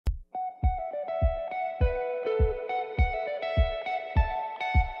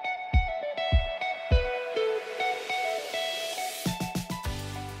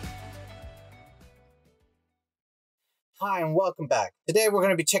and welcome back. Today we're going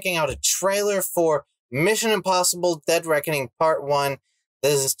to be checking out a trailer for Mission Impossible Dead Reckoning Part 1.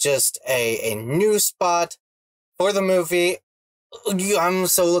 This is just a new spot for the movie. I'm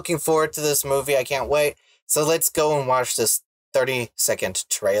so looking forward to this movie. I can't wait. So let's go and watch this 30-second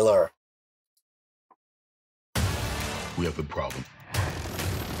trailer. We have a problem.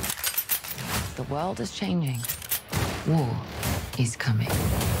 The world is changing. War is coming.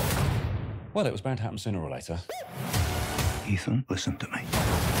 Well, it was bound to happen sooner or later. Ethan, listen to me.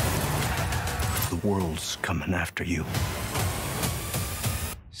 The world's coming after you.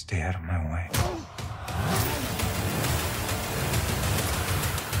 Stay out of my way.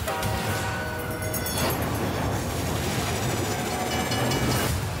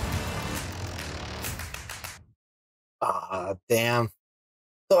 Ah, damn.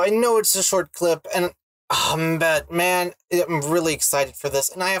 So I know it's a short clip, and but man, I'm really excited for this.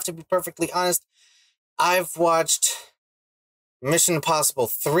 And I have to be perfectly honest, I've watched Mission Impossible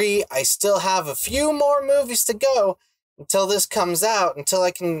 3. I still have a few more movies to go until this comes out, until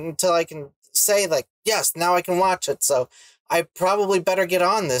I can say, like, yes, now I can watch it. So I probably better get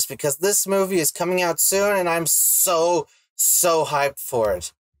on this because this movie is coming out soon and I'm so hyped for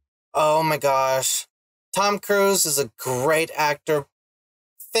it. Oh my gosh. Tom Cruise is a great actor.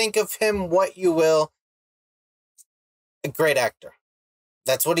 Think of him what you will. A great actor.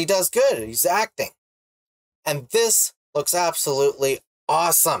 That's what he does good. He's acting. And this looks absolutely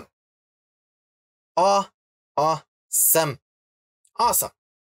awesome. Awesome.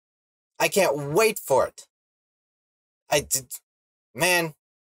 I can't wait for it. Man,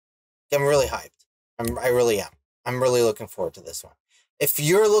 I'm really hyped. I really am. I'm really looking forward to this one. If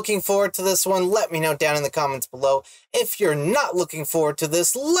you're looking forward to this one, let me know down in the comments below. If you're not looking forward to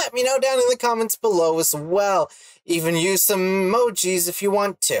this, let me know down in the comments below as well. Even use some emojis if you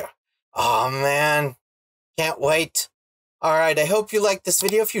want to. Oh man, can't wait. Alright, I hope you liked this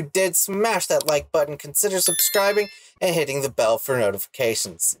video. If you did, smash that like button, consider subscribing, and hitting the bell for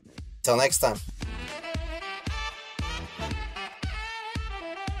notifications. Till next time.